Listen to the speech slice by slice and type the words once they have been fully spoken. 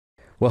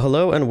Well,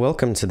 hello and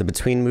welcome to the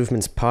Between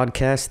Movements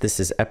podcast. This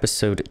is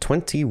episode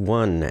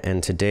 21,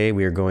 and today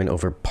we are going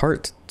over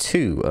part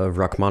 2 of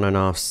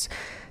Rachmaninoff's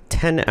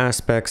 10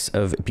 aspects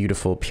of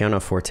beautiful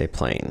pianoforte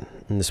playing.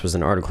 And this was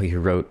an article he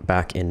wrote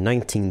back in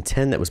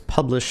 1910 that was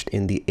published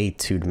in the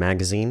Etude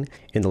Magazine.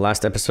 In the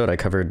last episode, I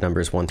covered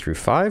numbers 1 through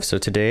 5, so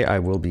today I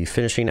will be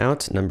finishing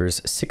out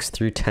numbers 6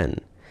 through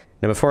 10.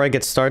 Now, before I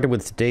get started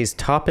with today's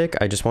topic,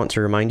 I just want to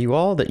remind you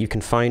all that you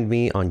can find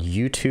me on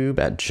YouTube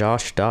at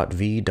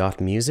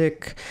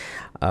Josh.V.Music,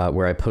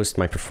 where I post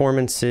my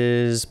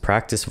performances,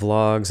 practice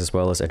vlogs, as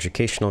well as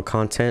educational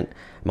content.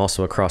 I'm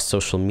also across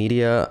social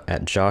media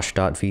at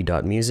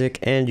Josh.V.Music,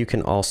 and you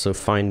can also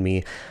find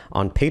me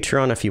on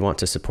Patreon if you want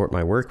to support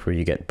my work, where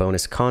you get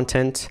bonus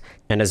content.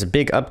 And as a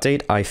big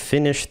update, I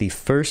finished the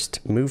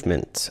first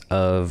movement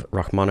of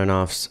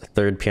Rachmaninoff's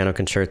third piano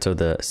concerto,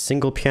 the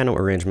single piano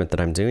arrangement that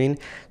I'm doing.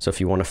 So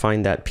if you want to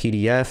find that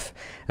PDF,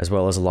 as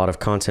well as a lot of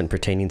content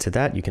pertaining to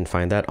that, you can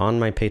find that on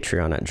my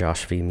Patreon at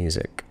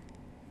Josh.V.Music.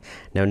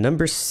 Now,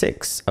 number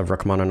 6 of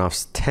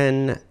Rachmaninoff's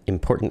 10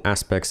 important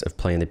aspects of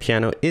playing the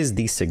piano is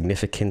the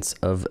significance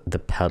of the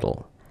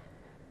pedal.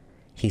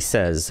 He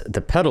says,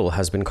 "The pedal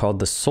has been called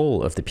the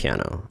soul of the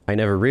piano. I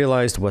never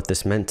realized what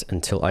this meant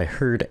until I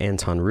heard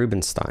Anton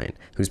Rubinstein,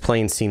 whose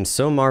playing seemed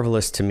so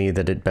marvelous to me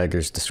that it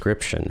beggars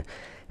description.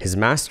 His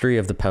mastery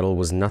of the pedal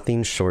was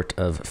nothing short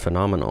of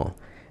phenomenal.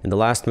 In the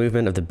last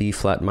movement of the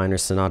B-flat minor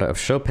sonata of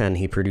Chopin,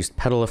 he produced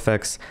pedal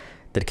effects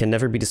that can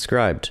never be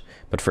described,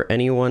 but for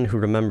anyone who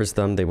remembers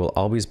them, they will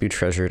always be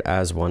treasured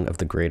as one of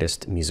the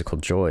greatest musical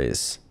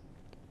joys."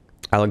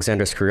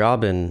 Alexander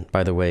Scriabin,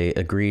 by the way,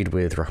 agreed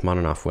with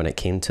Rachmaninoff when it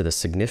came to the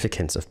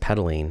significance of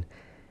pedaling,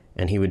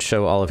 and he would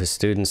show all of his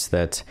students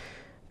that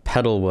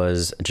pedal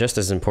was just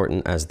as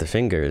important as the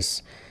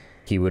fingers.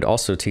 He would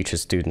also teach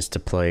his students to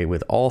play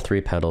with all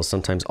 3 pedals,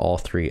 sometimes all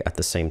 3 at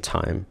the same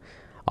time.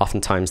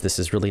 Oftentimes, this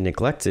is really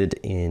neglected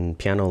in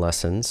piano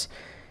lessons.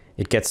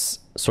 It gets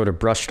sort of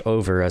brushed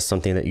over as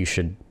something that you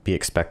should be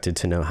expected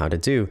to know how to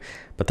do,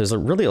 but there's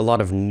really a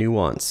lot of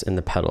nuance in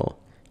the pedal.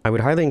 I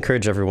would highly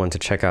encourage everyone to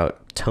check out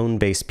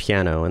Tone-Based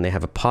Piano, and they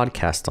have a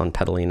podcast on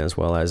pedaling as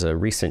well as a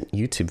recent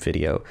YouTube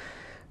video.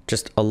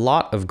 Just a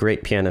lot of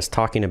great pianists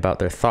talking about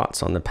their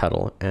thoughts on the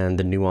pedal and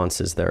the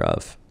nuances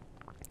thereof.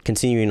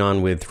 Continuing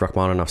on with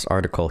Rachmaninoff's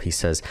article, he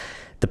says,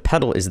 "The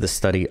pedal is the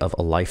study of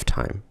a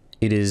lifetime.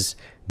 It is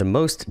the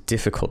most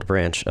difficult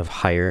branch of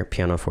higher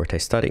pianoforte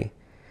study.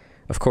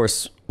 Of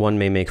course, one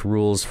may make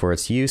rules for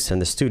its use,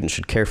 and the student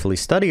should carefully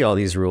study all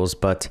these rules,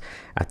 but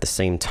at the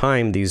same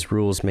time, these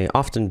rules may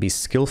often be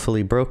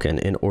skillfully broken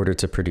in order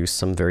to produce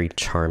some very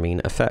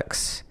charming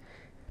effects."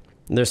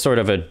 There's sort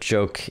of a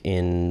joke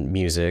in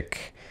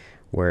music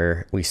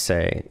where we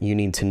say, you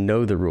need to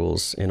know the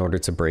rules in order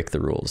to break the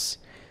rules.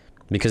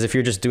 Because if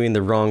you're just doing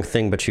the wrong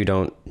thing, but you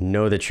don't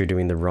know that you're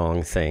doing the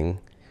wrong thing,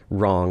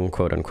 wrong,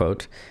 quote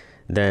unquote,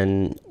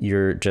 then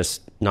you're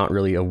just not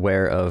really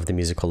aware of the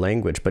musical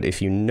language. But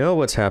if you know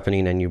what's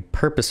happening and you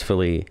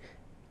purposefully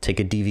take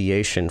a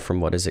deviation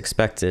from what is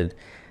expected,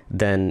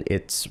 then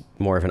it's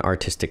more of an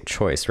artistic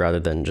choice rather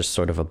than just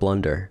sort of a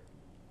blunder.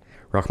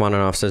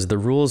 Rachmaninoff says, "The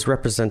rules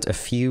represent a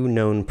few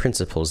known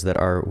principles that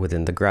are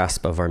within the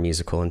grasp of our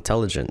musical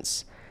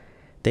intelligence.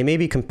 They may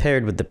be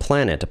compared with the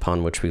planet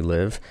upon which we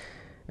live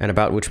and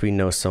about which we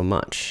know so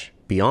much.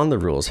 Beyond the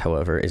rules,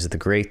 however, is the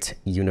great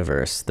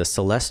universe, the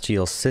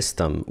celestial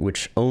system,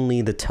 which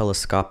only the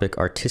telescopic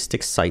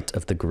artistic sight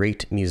of the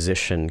great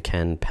musician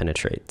can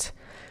penetrate.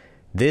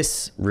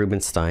 This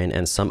Rubinstein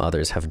and some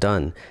others have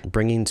done,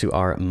 bringing to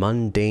our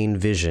mundane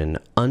vision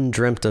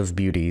undreamt of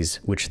beauties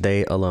which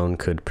they alone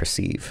could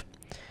perceive."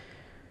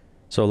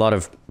 So a lot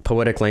of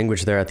poetic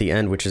language there at the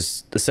end, which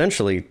is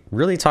essentially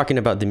really talking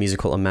about the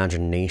musical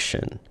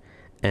imagination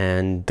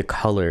and the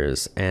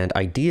colors and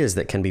ideas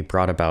that can be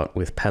brought about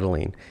with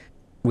pedaling.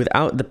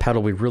 Without the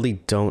pedal, we really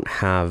don't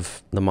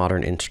have the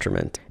modern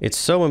instrument. It's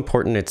so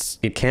important,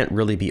 it can't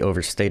really be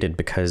overstated,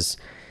 because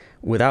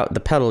without the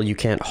pedal, you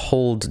can't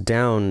hold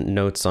down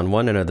notes on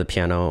one end of the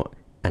piano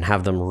and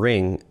have them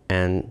ring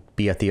and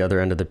be at the other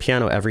end of the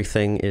piano.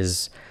 Everything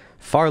is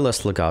far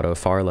less legato,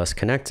 far less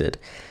connected.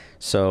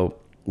 So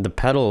the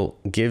pedal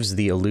gives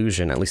the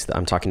illusion, at least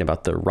I'm talking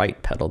about the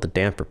right pedal, the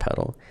damper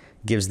pedal,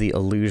 gives the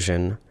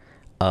illusion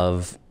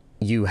of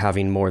you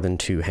having more than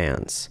 2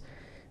 hands.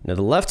 Now,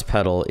 the left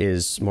pedal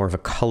is more of a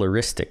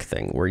coloristic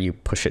thing where you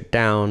push it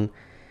down.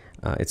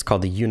 It's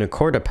called the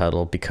unicorda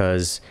pedal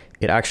because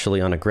it actually,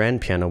 on a grand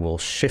piano, will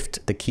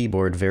shift the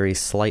keyboard very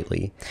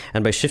slightly.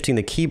 And by shifting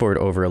the keyboard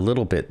over a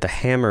little bit, the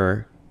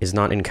hammer is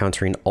not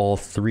encountering all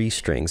 3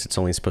 strings. It's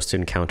only supposed to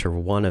encounter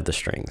one of the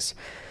strings.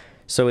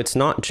 So it's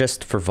not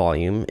just for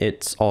volume,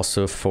 it's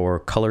also for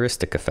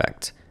coloristic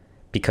effect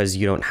because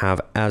you don't have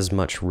as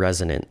much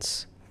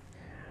resonance.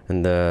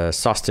 And the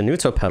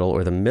sostenuto pedal,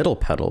 or the middle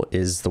pedal,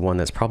 is the one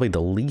that's probably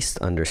the least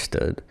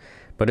understood,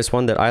 but it's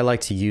one that I like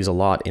to use a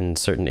lot in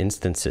certain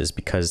instances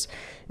because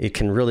it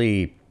can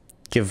really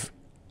give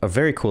a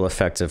very cool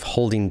effect of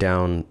holding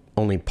down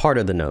only part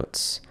of the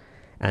notes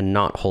and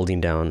not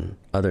holding down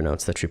other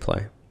notes that you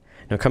play.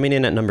 Now, coming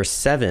in at number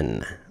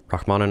 7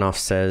 Rachmaninoff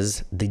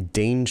says, "The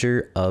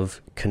danger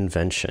of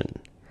convention.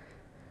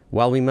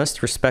 While we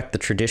must respect the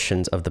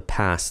traditions of the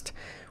past,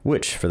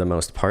 which for the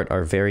most part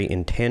are very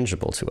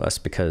intangible to us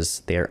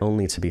because they are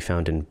only to be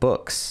found in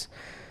books,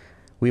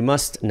 we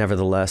must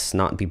nevertheless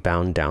not be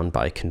bound down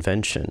by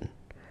convention.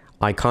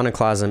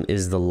 Iconoclasm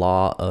is the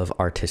law of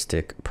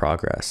artistic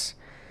progress."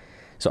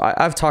 So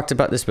I've talked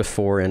about this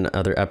before in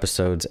other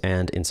episodes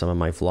and in some of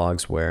my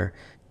vlogs, where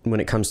when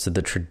it comes to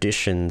the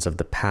traditions of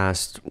the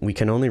past, we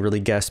can only really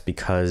guess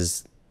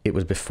because it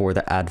was before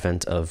the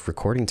advent of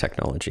recording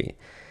technology.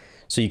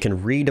 So you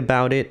can read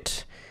about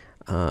it,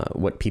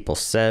 what people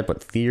said,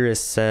 what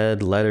theorists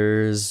said,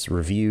 letters,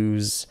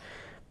 reviews,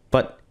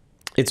 but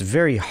it's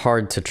very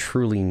hard to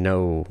truly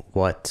know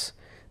what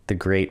the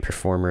great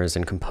performers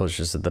and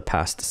composers of the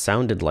past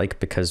sounded like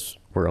because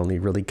we're only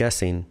really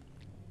guessing.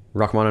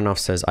 Rachmaninoff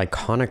says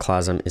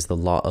iconoclasm is the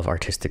law of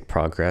artistic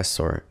progress,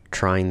 or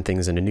trying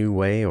things in a new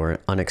way or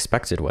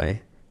unexpected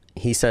way.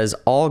 He says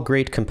all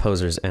great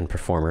composers and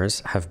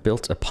performers have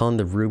built upon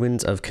the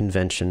ruins of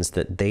conventions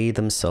that they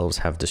themselves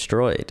have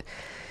destroyed.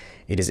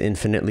 It is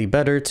infinitely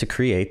better to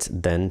create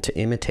than to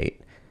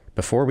imitate.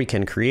 Before we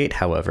can create,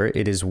 however,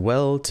 it is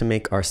well to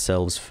make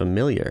ourselves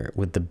familiar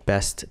with the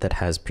best that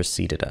has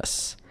preceded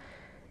us.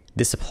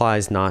 This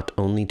applies not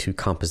only to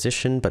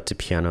composition, but to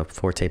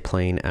pianoforte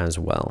playing as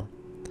well.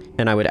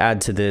 And I would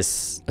add to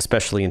this,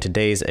 especially in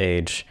today's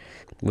age,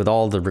 with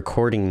all the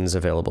recordings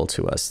available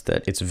to us,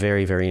 that it's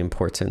very, very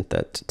important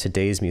that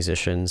today's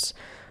musicians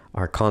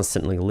are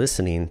constantly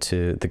listening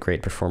to the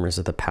great performers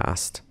of the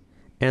past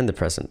and the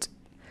present.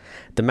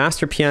 The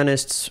master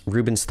pianists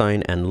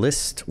Rubinstein and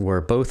Liszt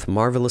were both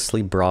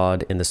marvelously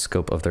broad in the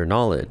scope of their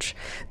knowledge.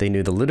 They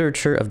knew the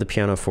literature of the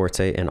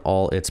pianoforte in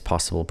all its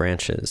possible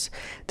branches.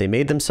 They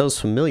made themselves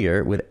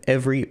familiar with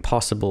every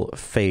possible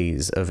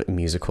phase of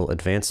musical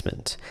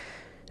advancement.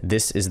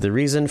 This is the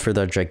reason for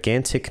their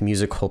gigantic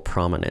musical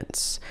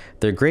prominence.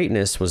 Their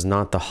greatness was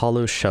not the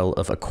hollow shell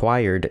of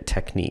acquired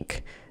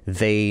technique.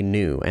 They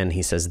knew, and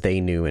he says they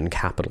knew in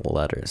capital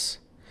letters.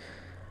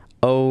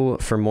 Oh,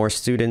 for more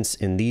students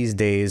in these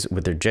days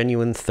with their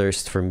genuine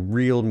thirst for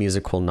real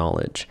musical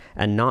knowledge,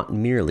 and not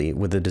merely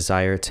with the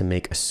desire to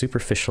make a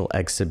superficial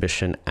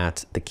exhibition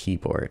at the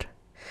keyboard.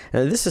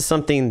 Now, this is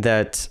something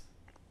that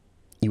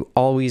you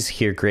always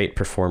hear great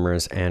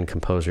performers and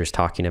composers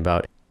talking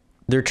about.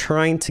 They're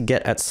trying to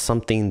get at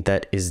something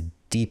that is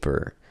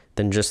deeper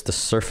than just the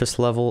surface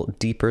level,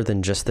 deeper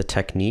than just the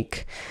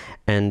technique,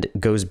 and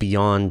goes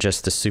beyond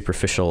just the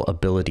superficial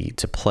ability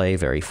to play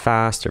very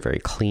fast or very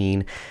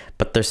clean.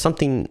 But there's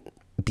something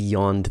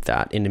beyond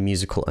that in a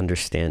musical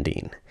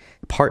understanding.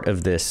 Part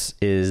of this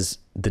is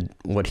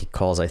what he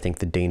calls, I think,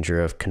 the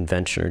danger of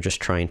convention, or just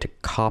trying to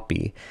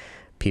copy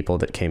people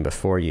that came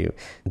before you.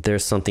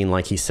 There's something,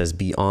 like he says,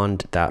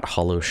 beyond that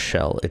hollow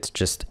shell. It's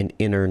just an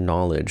inner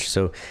knowledge.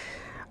 So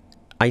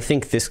I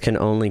think this can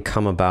only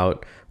come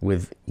about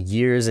with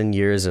years and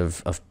years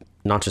of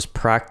not just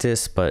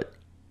practice, but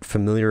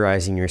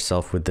familiarizing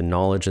yourself with the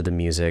knowledge of the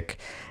music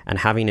and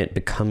having it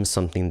become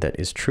something that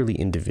is truly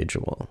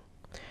individual.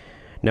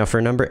 Now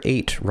for number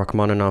 8,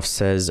 Rachmaninoff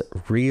says,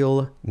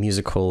 real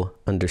musical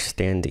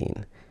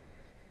understanding.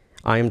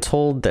 I am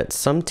told that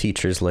some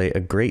teachers lay a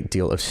great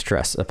deal of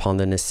stress upon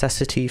the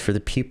necessity for the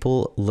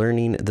pupil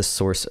learning the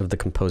source of the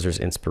composer's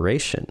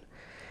inspiration.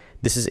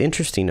 This is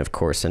interesting, of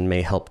course, and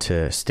may help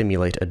to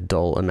stimulate a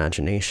dull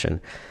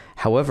imagination.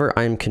 However,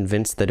 I am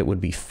convinced that it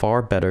would be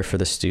far better for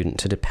the student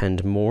to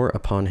depend more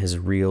upon his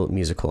real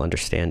musical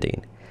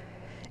understanding.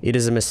 It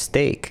is a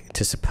mistake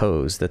to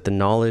suppose that the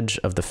knowledge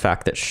of the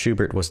fact that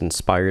Schubert was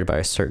inspired by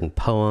a certain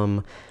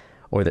poem,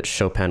 or that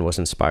Chopin was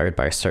inspired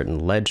by a certain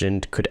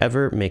legend, could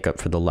ever make up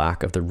for the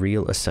lack of the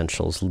real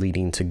essentials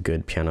leading to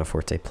good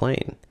pianoforte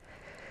playing.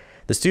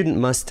 The student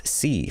must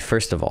see,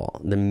 first of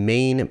all, the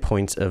main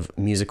points of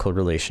musical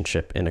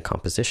relationship in a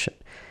composition.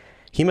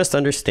 He must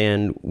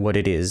understand what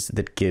it is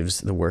that gives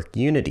the work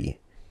unity.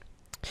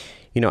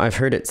 You know, I've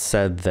heard it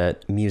said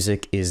that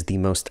music is the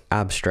most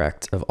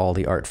abstract of all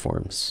the art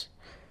forms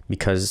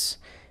because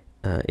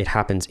it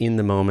happens in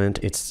the moment.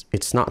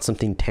 It's not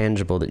something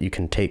tangible that you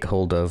can take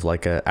hold of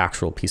like an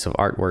actual piece of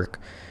artwork,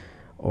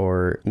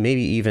 or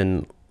maybe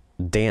even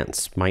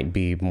dance might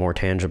be more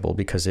tangible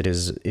because it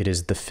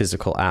is the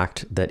physical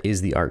act that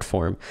is the art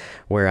form,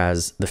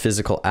 whereas the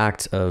physical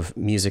act of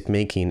music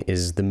making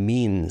is the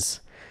means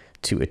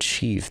to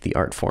achieve the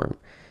art form.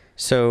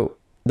 So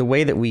the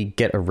way that we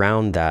get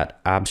around that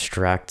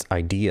abstract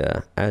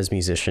idea as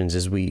musicians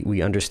is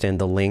we understand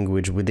the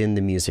language within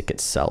the music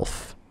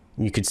itself.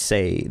 You could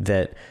say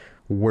that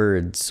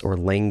words or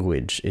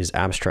language is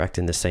abstract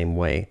in the same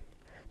way.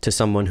 To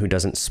someone who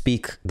doesn't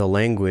speak the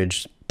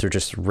language, they're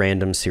just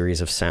random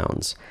series of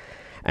sounds.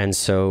 And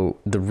so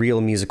the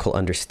real musical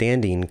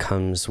understanding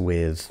comes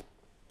with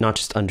not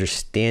just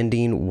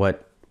understanding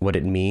what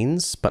it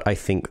means, but I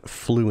think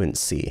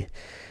fluency.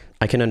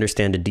 I can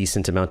understand a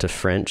decent amount of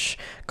French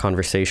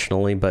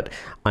conversationally, but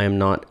I am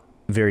not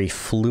very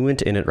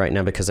fluent in it right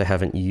now because I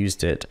haven't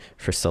used it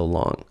for so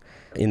long.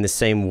 In the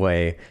same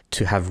way,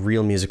 to have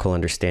real musical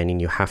understanding,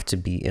 you have to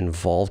be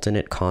involved in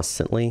it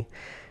constantly,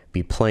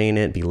 be playing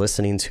it, be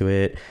listening to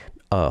it,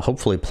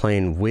 hopefully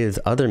playing with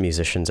other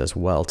musicians as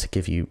well to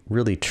give you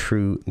really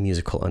true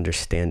musical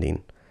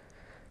understanding.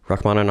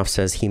 Rachmaninoff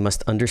says he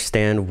must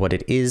understand what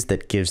it is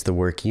that gives the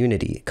work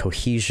unity,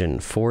 cohesion,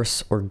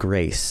 force, or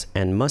grace,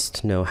 and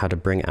must know how to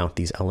bring out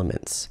these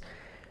elements.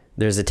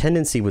 There's a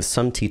tendency with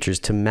some teachers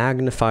to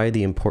magnify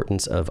the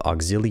importance of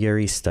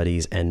auxiliary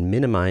studies and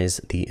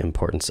minimize the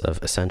importance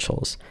of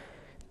essentials.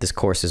 This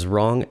course is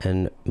wrong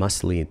and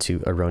must lead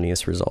to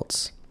erroneous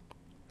results.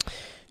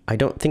 I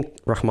don't think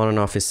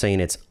Rachmaninoff is saying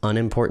it's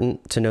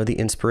unimportant to know the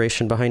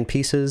inspiration behind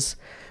pieces,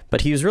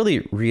 but he was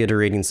really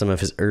reiterating some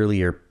of his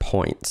earlier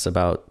points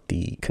about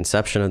the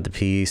conception of the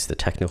piece, the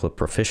technical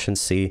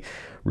proficiency,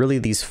 really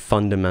these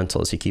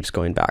fundamentals. He keeps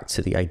going back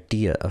to the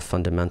idea of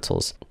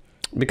fundamentals.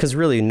 Because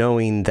really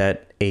knowing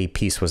that a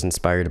piece was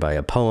inspired by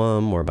a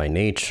poem or by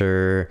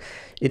nature,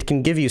 it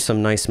can give you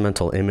some nice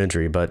mental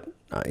imagery, but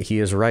he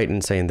is right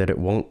in saying that it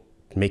won't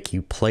make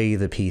you play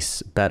the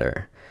piece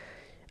better.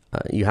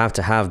 You have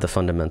to have the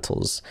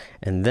fundamentals,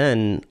 and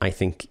then I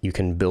think you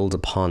can build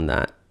upon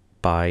that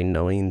by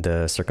knowing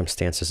the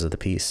circumstances of the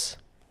piece.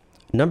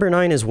 Number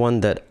 9 is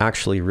one that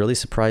actually really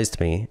surprised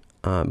me,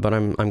 but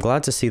I'm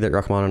glad to see that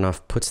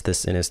Rachmaninoff puts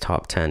this in his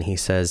top 10. He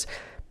says,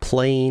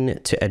 playing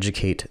to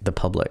educate the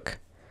public.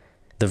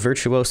 The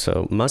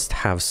virtuoso must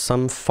have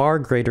some far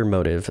greater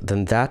motive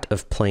than that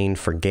of playing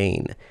for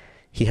gain.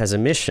 He has a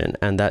mission,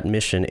 and that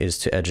mission is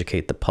to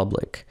educate the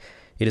public.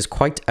 It is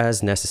quite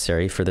as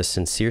necessary for the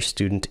sincere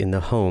student in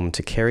the home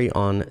to carry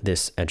on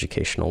this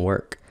educational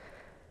work.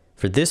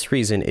 For this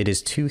reason, it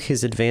is to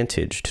his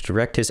advantage to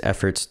direct his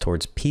efforts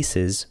towards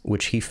pieces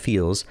which he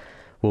feels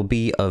will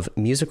be of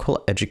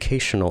musical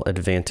educational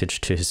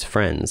advantage to his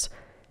friends.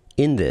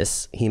 In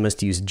this, he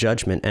must use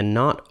judgment and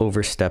not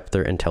overstep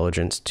their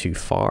intelligence too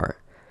far.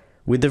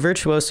 With the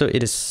virtuoso,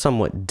 it is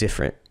somewhat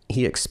different.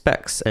 He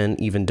expects and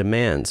even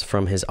demands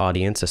from his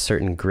audience a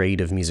certain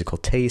grade of musical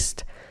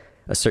taste,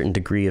 a certain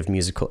degree of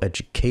musical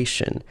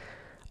education.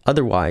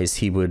 Otherwise,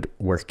 he would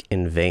work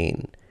in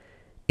vain.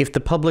 If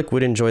the public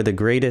would enjoy the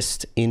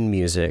greatest in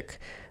music,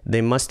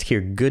 they must hear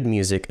good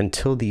music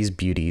until these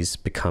beauties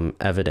become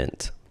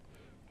evident.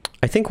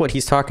 I think what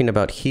he's talking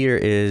about here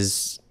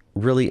is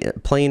really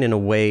playing in a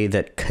way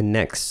that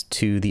connects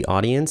to the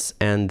audience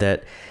and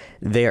that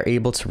they are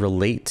able to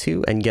relate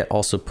to, and yet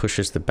also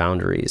pushes the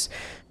boundaries.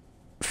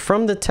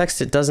 From the text,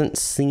 it doesn't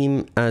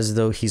seem as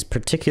though he's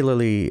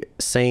particularly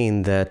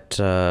saying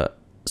that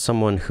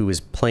someone who is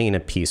playing a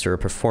piece or a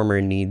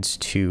performer needs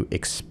to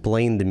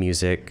explain the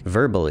music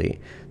verbally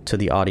to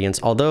the audience,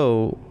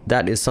 although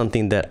that is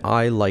something that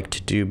I like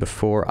to do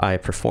before I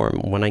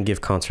perform. When I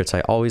give concerts,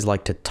 I always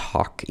like to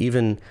talk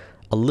even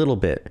a little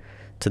bit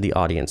to the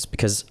audience,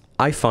 because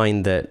I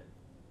find that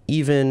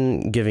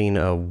even giving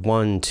a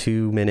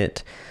 1-2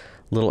 minute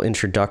little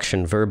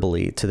introduction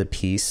verbally to the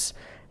piece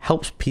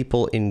helps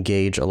people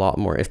engage a lot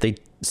more. If they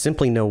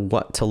simply know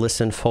what to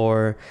listen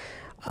for,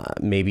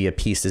 maybe a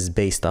piece is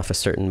based off a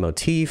certain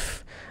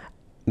motif,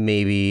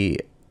 maybe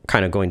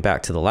kind of going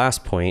back to the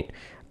last point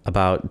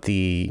about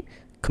the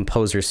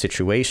composer's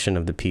situation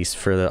of the piece.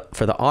 For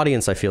the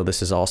audience, I feel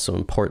this is also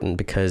important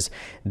because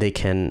they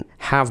can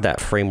have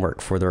that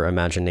framework for their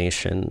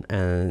imagination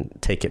and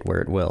take it where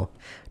it will.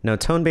 Now,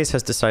 Tonebase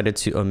has decided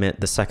to omit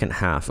the second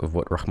half of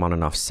what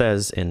Rachmaninoff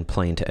says in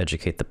Playing to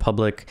Educate the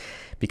Public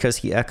because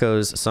he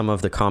echoes some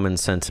of the common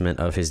sentiment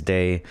of his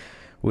day,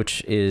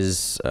 which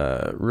is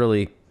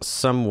really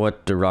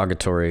somewhat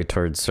derogatory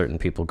towards certain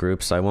people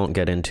groups. I won't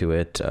get into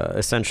it.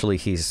 Essentially,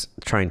 he's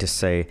trying to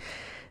say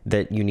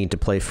that you need to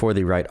play for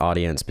the right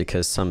audience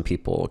because some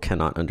people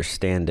cannot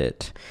understand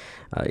it.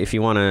 If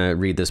you want to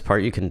read this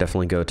part, you can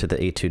definitely go to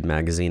the Etude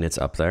Magazine. It's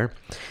up there.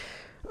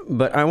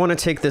 But I want to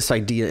take this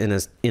idea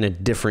in a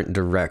different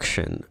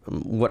direction.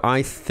 What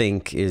I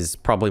think is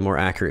probably more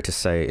accurate to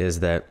say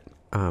is that,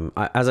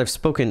 as I've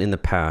spoken in the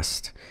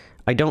past,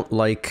 I don't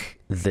like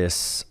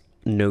this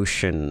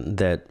notion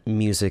that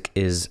music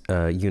is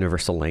a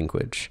universal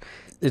language.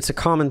 It's a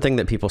common thing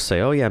that people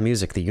say, oh yeah,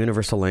 music, the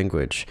universal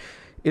language.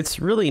 It's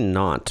really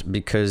not,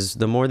 because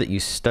the more that you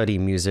study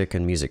music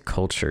and music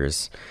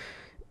cultures,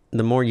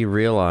 the more you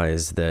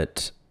realize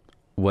that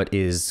what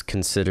is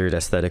considered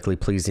aesthetically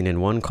pleasing in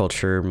one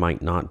culture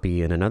might not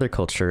be in another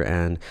culture,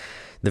 and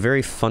the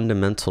very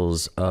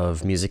fundamentals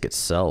of music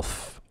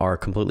itself are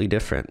completely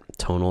different.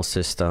 Tonal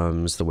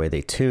systems, the way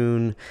they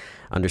tune,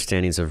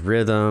 understandings of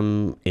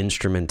rhythm,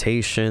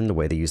 instrumentation, the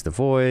way they use the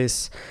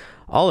voice,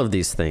 all of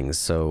these things.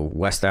 So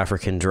West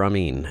African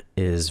drumming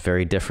is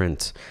very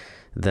different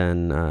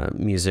than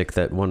music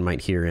that one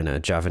might hear in a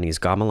Javanese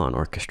gamelan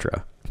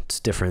orchestra. It's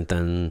different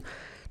than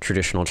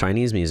traditional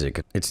Chinese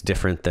music. It's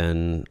different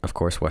than, of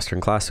course, Western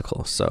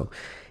classical. So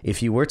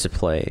if you were to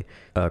play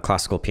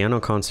classical piano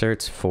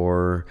concerts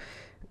for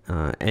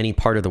any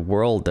part of the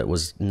world that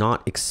was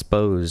not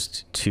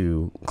exposed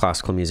to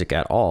classical music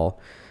at all,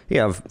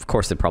 yeah, of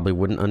course, they probably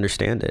wouldn't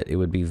understand it. It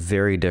would be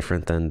very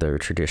different than their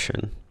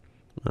tradition.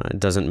 It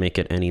doesn't make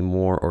it any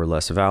more or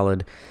less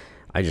valid.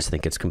 I just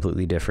think it's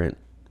completely different.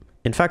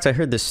 In fact, I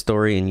heard this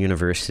story in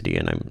university,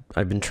 and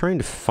I've been trying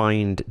to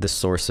find the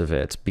source of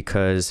it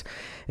because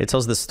it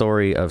tells the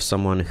story of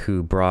someone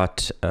who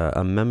brought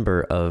a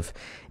member of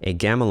a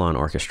gamelan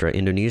orchestra,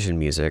 Indonesian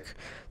music,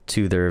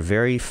 to their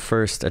very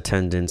first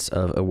attendance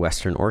of a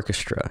Western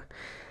orchestra.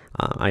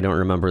 I don't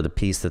remember the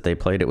piece that they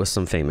played. It was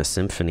some famous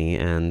symphony,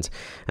 and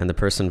the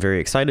person very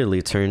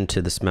excitedly turned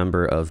to this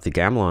member of the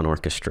gamelan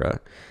orchestra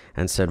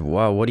and said,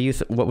 "Wow,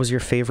 what was your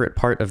favorite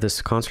part of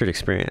this concert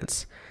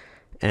experience?"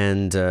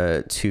 And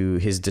to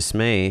his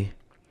dismay,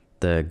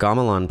 the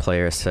gamelan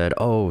player said,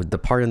 "Oh, the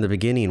part in the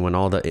beginning when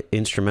all the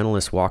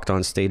instrumentalists walked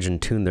on stage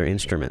and tuned their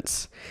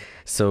instruments."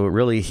 So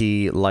really,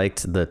 he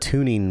liked the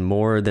tuning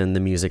more than the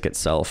music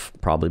itself,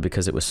 probably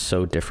because it was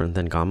so different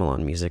than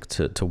gamelan music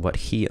to what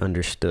he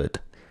understood.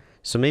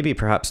 So maybe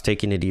perhaps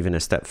taking it even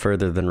a step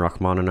further than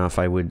Rachmaninoff,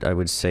 I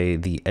would say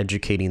the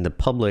educating the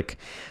public,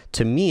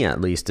 to me at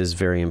least, is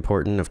very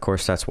important. Of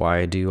course, that's why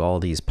I do all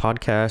these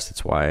podcasts.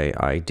 It's why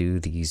I do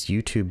these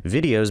YouTube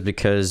videos,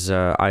 because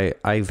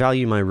I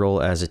value my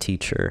role as a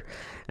teacher,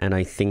 and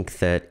I think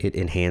that it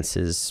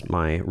enhances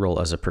my role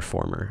as a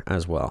performer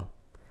as well.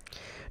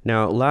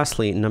 Now,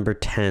 lastly, number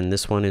 10,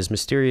 this one is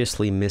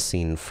mysteriously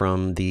missing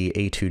from the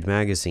Etude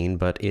Magazine,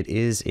 but it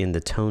is in the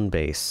Tone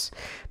Base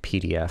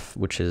PDF,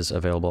 which is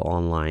available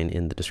online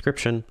in the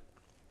description.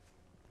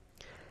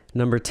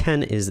 Number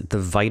 10 is the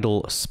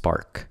vital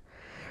spark.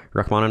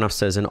 Rachmaninoff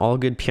says, in all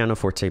good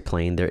pianoforte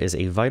playing, there is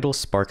a vital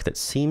spark that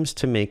seems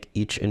to make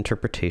each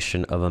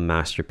interpretation of a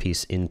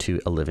masterpiece into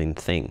a living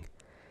thing.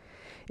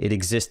 It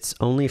exists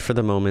only for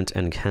the moment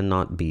and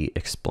cannot be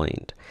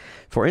explained.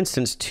 For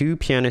instance, two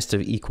pianists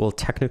of equal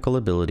technical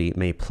ability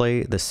may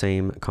play the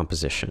same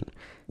composition.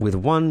 With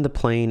one, the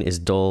playing is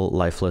dull,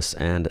 lifeless,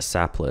 and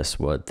sapless.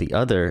 With the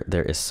other,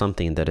 there is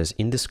something that is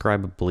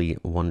indescribably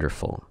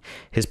wonderful.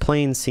 His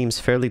playing seems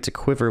fairly to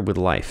quiver with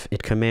life.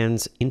 It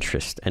commands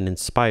interest and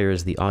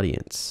inspires the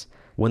audience.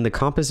 When the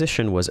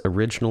composition was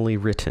originally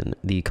written,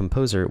 the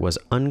composer was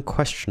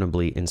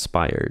unquestionably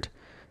inspired.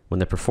 When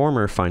the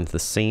performer finds the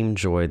same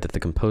joy that the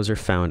composer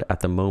found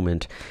at the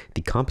moment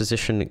the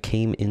composition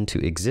came into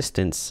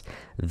existence,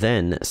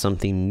 then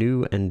something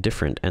new and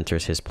different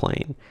enters his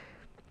playing.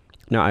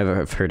 Now,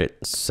 I've heard it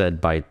said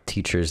by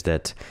teachers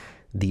that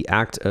the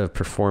act of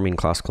performing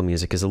classical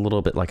music is a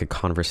little bit like a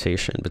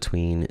conversation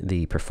between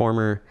the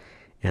performer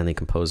and the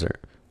composer.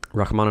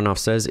 Rachmaninoff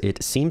says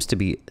it seems to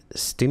be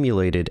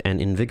stimulated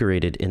and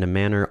invigorated in a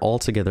manner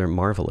altogether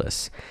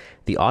marvelous.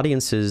 The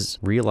audiences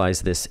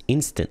realize this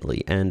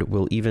instantly and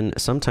will even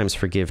sometimes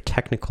forgive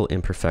technical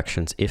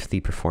imperfections if the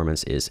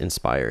performance is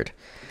inspired.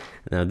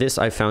 Now, this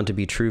I found to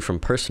be true from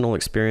personal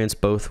experience,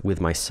 both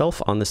with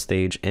myself on the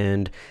stage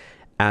and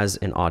as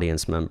an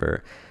audience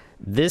member.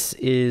 This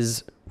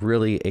is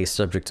really a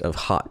subject of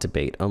hot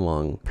debate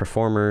among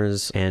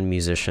performers and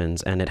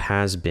musicians, and it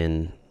has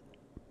been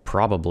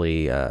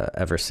probably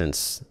ever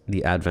since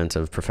the advent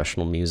of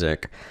professional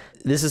music.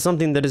 This is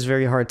something that is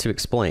very hard to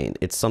explain.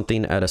 It's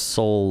something at a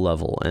soul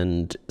level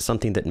and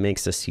something that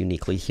makes us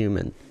uniquely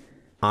human.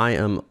 I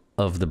am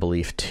of the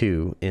belief,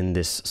 too, in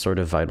this sort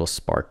of vital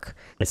spark.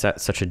 It's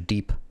at such a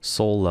deep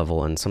soul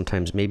level and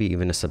sometimes maybe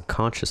even a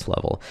subconscious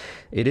level.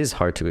 It is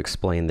hard to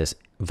explain this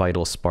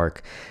vital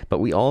spark, but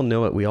we all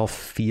know it, we all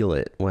feel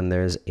it when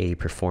there's a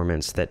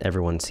performance that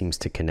everyone seems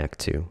to connect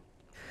to.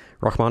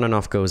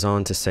 Rachmaninoff goes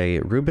on to say,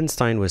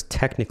 Rubinstein was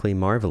technically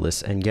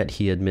marvelous, and yet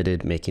he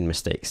admitted making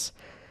mistakes.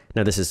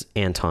 Now, this is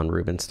Anton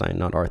Rubinstein,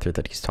 not Arthur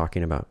that he's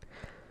talking about.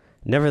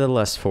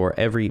 Nevertheless, for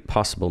every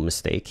possible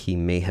mistake he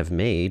may have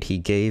made, he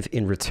gave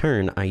in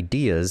return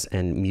ideas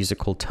and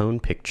musical tone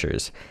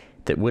pictures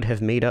that would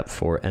have made up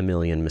for a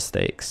million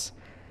mistakes.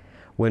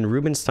 When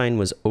Rubinstein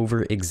was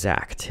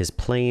over-exact, his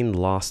playing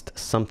lost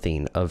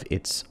something of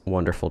its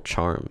wonderful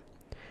charm.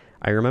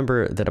 I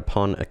remember that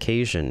upon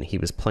occasion he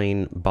was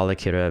playing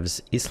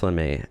Balakirev's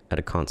Islame at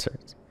a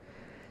concert.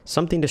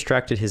 Something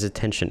distracted his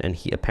attention and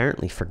he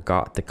apparently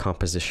forgot the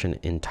composition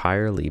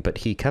entirely, but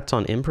he kept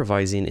on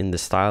improvising in the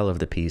style of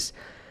the piece,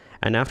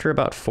 and after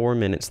about 4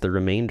 minutes the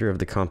remainder of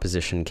the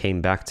composition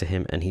came back to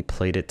him and he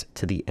played it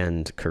to the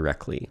end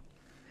correctly.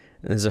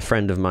 There's a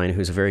friend of mine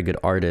who's a very good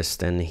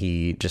artist, and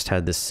he just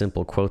had this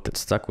simple quote that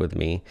stuck with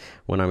me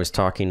when I was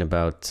talking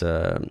about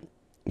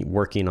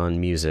working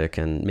on music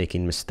and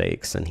making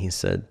mistakes, and he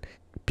said,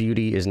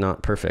 beauty is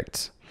not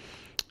perfect.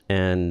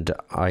 And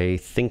I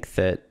think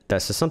that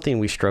that's just something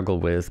we struggle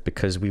with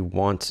because we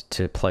want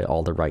to play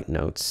all the right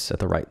notes at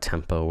the right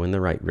tempo and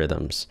the right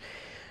rhythms.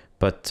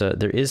 But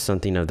there is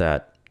something of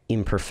that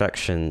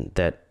imperfection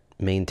that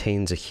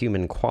maintains a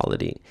human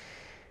quality.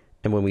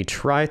 And when we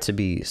try to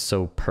be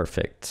so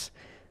perfect,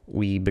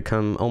 we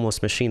become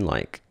almost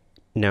machine-like.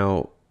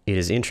 Now, it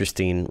is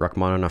interesting,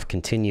 Rachmaninoff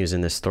continues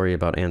in this story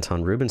about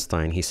Anton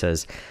Rubinstein. He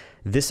says,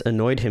 this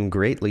annoyed him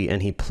greatly,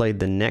 and he played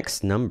the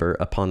next number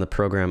upon the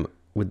program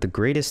with the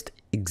greatest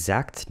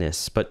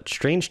exactness, but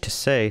strange to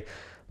say,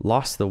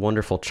 lost the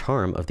wonderful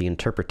charm of the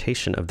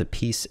interpretation of the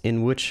piece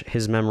in which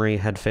his memory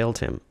had failed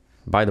him.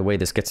 By the way,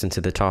 this gets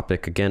into the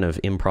topic again of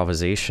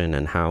improvisation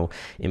and how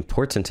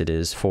important it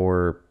is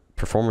for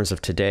performers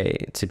of today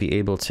to be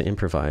able to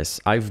improvise.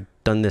 I've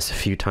done this a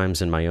few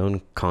times in my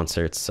own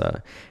concerts.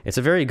 It's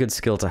a very good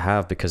skill to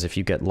have, because if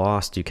you get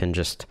lost, you can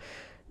just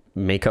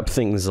make up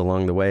things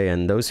along the way,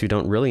 and those who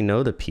don't really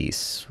know the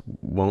piece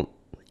won't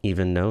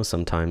even know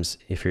sometimes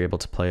if you're able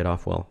to play it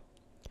off well.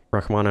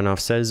 Rachmaninoff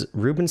says,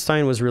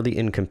 Rubinstein was really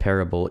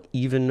incomparable,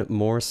 even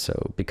more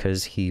so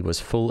because he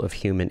was full of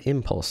human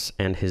impulse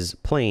and his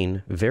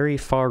playing very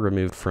far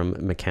removed from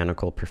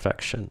mechanical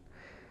perfection.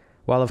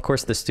 While of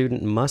course the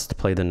student must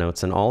play the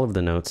notes and all of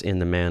the notes in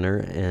the manner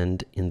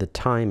and in the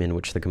time in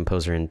which the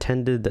composer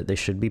intended that they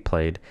should be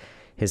played,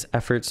 his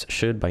efforts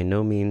should by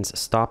no means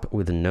stop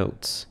with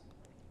notes.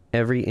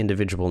 Every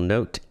individual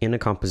note in a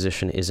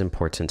composition is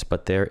important,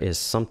 but there is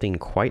something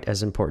quite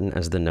as important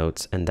as the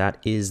notes, and that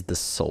is the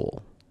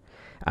soul.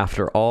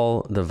 After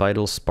all, the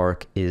vital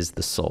spark is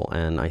the soul,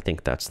 and I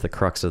think that's the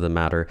crux of the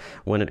matter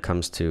when it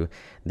comes to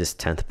this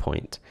 10th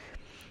point.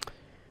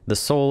 The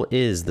soul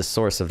is the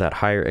source of that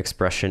higher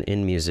expression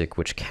in music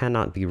which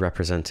cannot be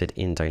represented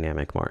in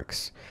dynamic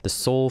marks. The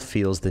soul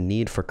feels the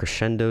need for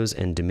crescendos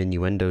and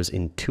diminuendos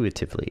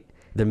intuitively.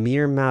 The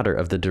mere matter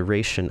of the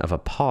duration of a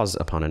pause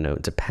upon a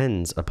note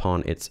depends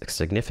upon its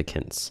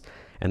significance,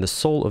 and the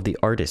soul of the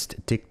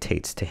artist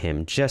dictates to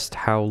him just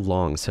how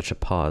long such a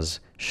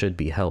pause should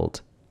be held.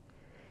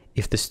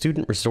 If the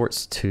student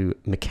resorts to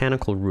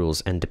mechanical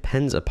rules and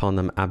depends upon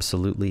them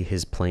absolutely,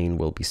 his playing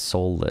will be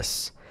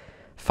soulless.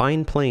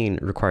 Fine playing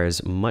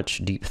requires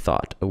much deep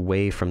thought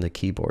away from the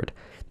keyboard.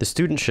 The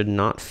student should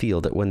not feel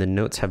that when the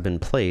notes have been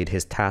played,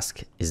 his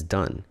task is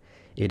done.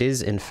 It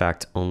is, in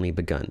fact, only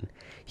begun.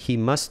 He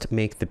must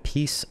make the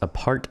piece a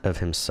part of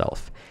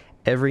himself.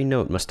 Every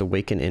note must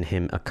awaken in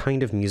him a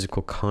kind of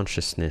musical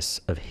consciousness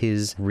of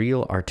his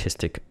real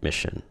artistic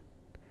mission.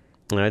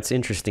 Now, it's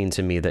interesting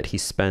to me that he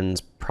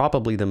spends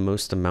probably the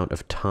most amount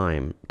of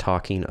time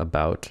talking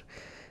about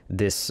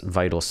this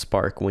vital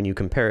spark. When you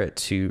compare it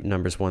to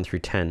numbers 1 through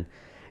 10,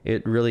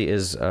 it really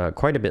is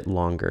quite a bit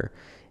longer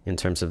in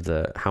terms of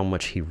how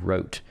much he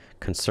wrote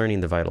concerning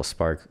the vital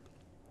spark.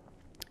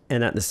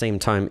 And at the same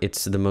time,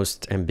 it's the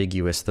most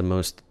ambiguous, the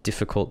most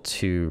difficult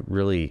to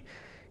really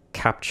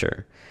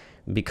capture,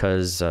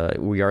 because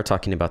we are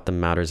talking about the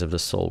matters of the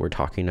soul. We're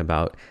talking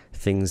about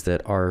things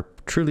that are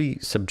truly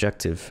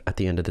subjective at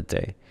the end of the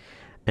day.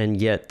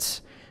 And yet,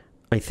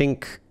 I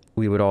think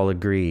we would all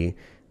agree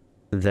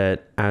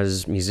that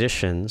as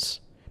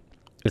musicians,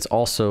 it's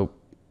also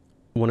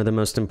one of the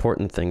most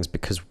important things,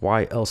 because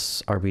why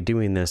else are we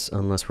doing this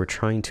unless we're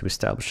trying to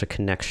establish a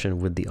connection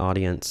with the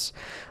audience,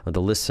 or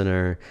the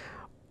listener,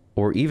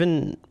 or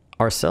even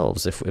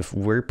ourselves? If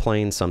we're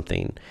playing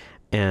something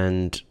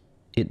and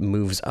it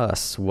moves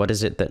us, what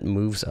is it that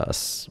moves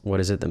us? What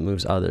is it that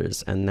moves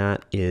others? And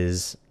that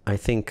is, I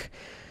think,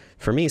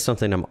 for me,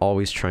 something I'm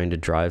always trying to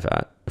drive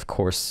at. Of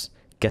course,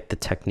 get the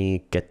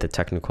technique, get the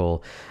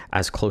technical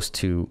as close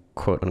to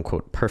quote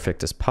unquote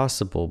perfect as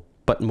possible,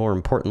 but more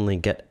importantly,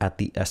 get at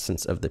the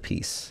essence of the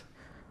piece.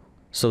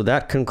 So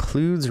that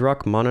concludes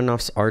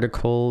Rachmaninoff's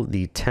article,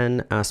 The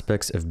 10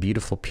 Aspects of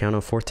Beautiful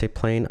Pianoforte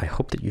Playing. I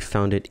hope that you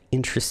found it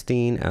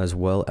interesting as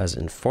well as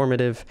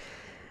informative.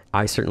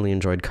 I certainly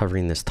enjoyed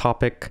covering this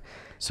topic.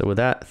 So with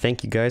that,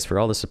 thank you guys for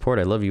all the support.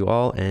 I love you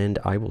all, and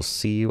I will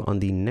see you on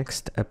the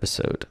next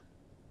episode.